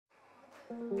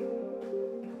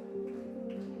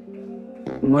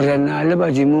Morena le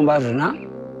badimo ba rona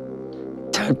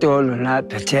thato lona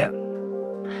phete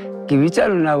ke bitsa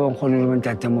lona bonkgono le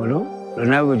bontatemolo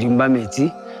lona badimo ba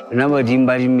metsi lona badimo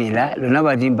ba dimela lona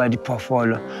badimo ba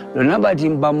diphoofolo lona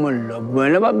badimo ba mollo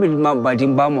lona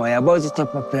badimo ba moya ba o tse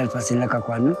phela lefatsheng la ka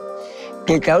kwano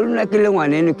ke tla lona ke le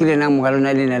ngwaneno ke lena moga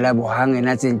lona lena la bohang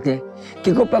ena tsentle ke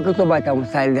kopa ke tlo batla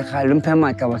mohlale le kgale mphe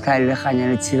matla mohlale le kganya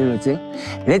le tshireletse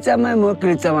le tsamaye mo ke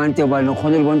le tsamayang teng bane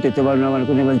kgone le bontate ba lona bane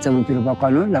kone ba ntsa bophelo ba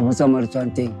kwano la botsa mo re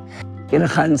tswang teng ke le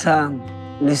kgantshang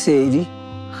lesedi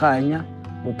kganya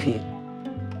bophelo.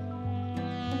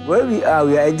 Where we are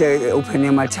at the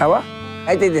Oppenheimer Tower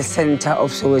at the center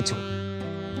of Soweto.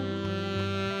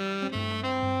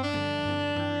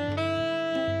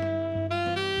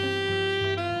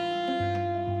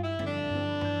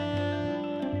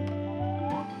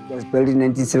 It was built in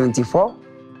 1974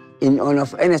 in honor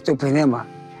of Ernest Oppenheimer,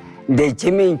 the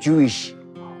German Jewish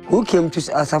who came to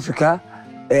South Africa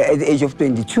at the age of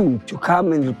 22 to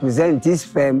come and represent his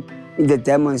firm in the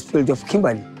diamonds field of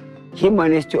Kimberley. He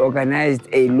managed to organize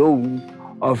a loan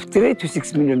of 3 to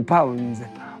 6 million pounds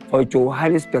for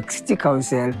Johannesburg City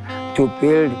Council to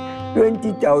build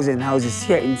 20,000 houses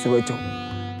here in Soweto.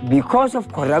 Because of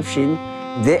corruption,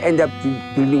 they end up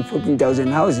building 14,000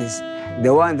 houses,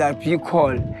 the one that we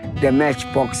call the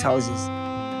matchbox houses.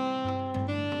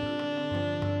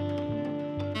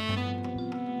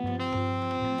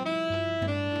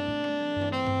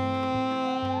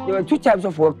 There were two types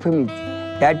of work permits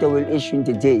that they will issue in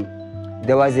the day.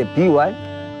 There was a B1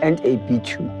 and a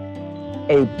B2.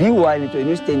 A B1 is when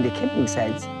you stay in the camping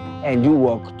sites and you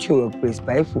walk to your workplace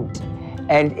by foot.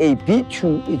 And a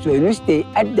B2 is when you stay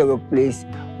at the workplace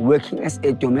working as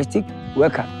a domestic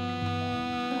worker.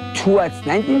 Towards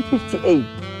 1958,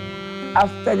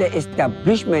 after the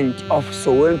establishment of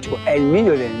Soweto and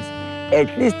Midlands,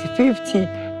 at least 50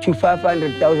 to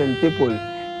 500,000 people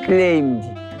claimed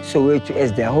Soweto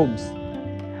as their homes.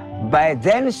 By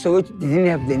then, Soweto didn't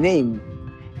have the name.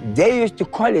 They used to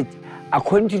call it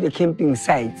according to the camping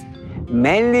sites,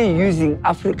 mainly using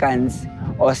Africans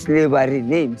or slavery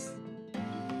names.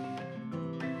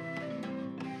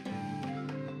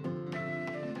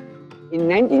 In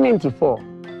 1994,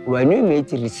 when we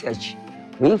made research,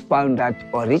 we found that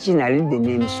originally the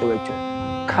name Soweto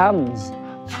comes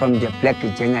from the black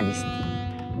journalist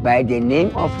by the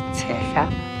name of Tsheha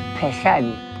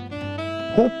Phehlane,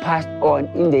 who passed on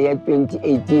in the year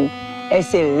 2018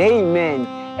 as a layman,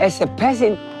 as a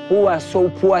person who was so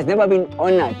poor, has never been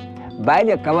honored by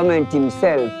the government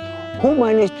himself, who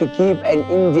managed to give an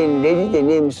Indian lady the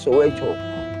name Soweto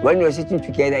when we were sitting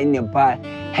together in a bar,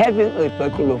 having a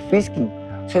bottle of whiskey,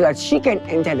 so that she can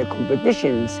enter the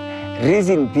competitions.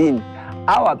 Reason being,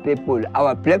 our people,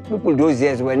 our black people those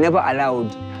years were never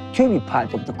allowed to be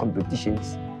part of the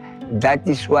competitions. That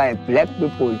is why black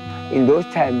people in those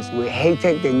times we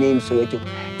hated the name Soweto.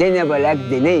 They never liked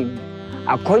the name.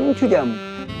 According to them,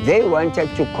 they wanted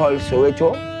to call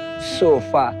Soweto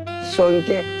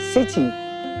Sofasonke City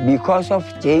because of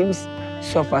James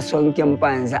Sofasonke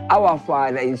Mpanza, our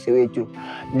father in Soweto,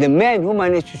 the man who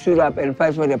managed to shoot up and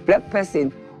fight for the black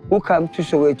person who comes to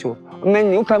Soweto, a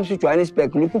man who comes to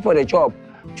Johannesburg looking for a job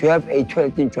to have a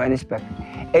toilet in Johannesburg.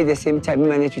 At the same time, he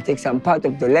managed to take some part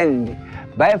of the land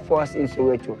by force in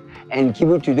Soweto and give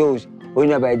it to those who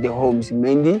never had the homes,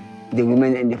 mainly the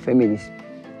women and the families.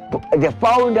 The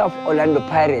founder of Orlando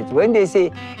Pirates, when they say,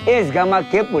 "Es Gama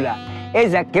Kepula,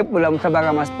 Es a Kepula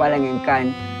Mkabaga Maspalang and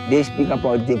Khan," they speak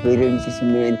about the very racist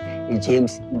man,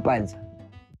 James Mpanza.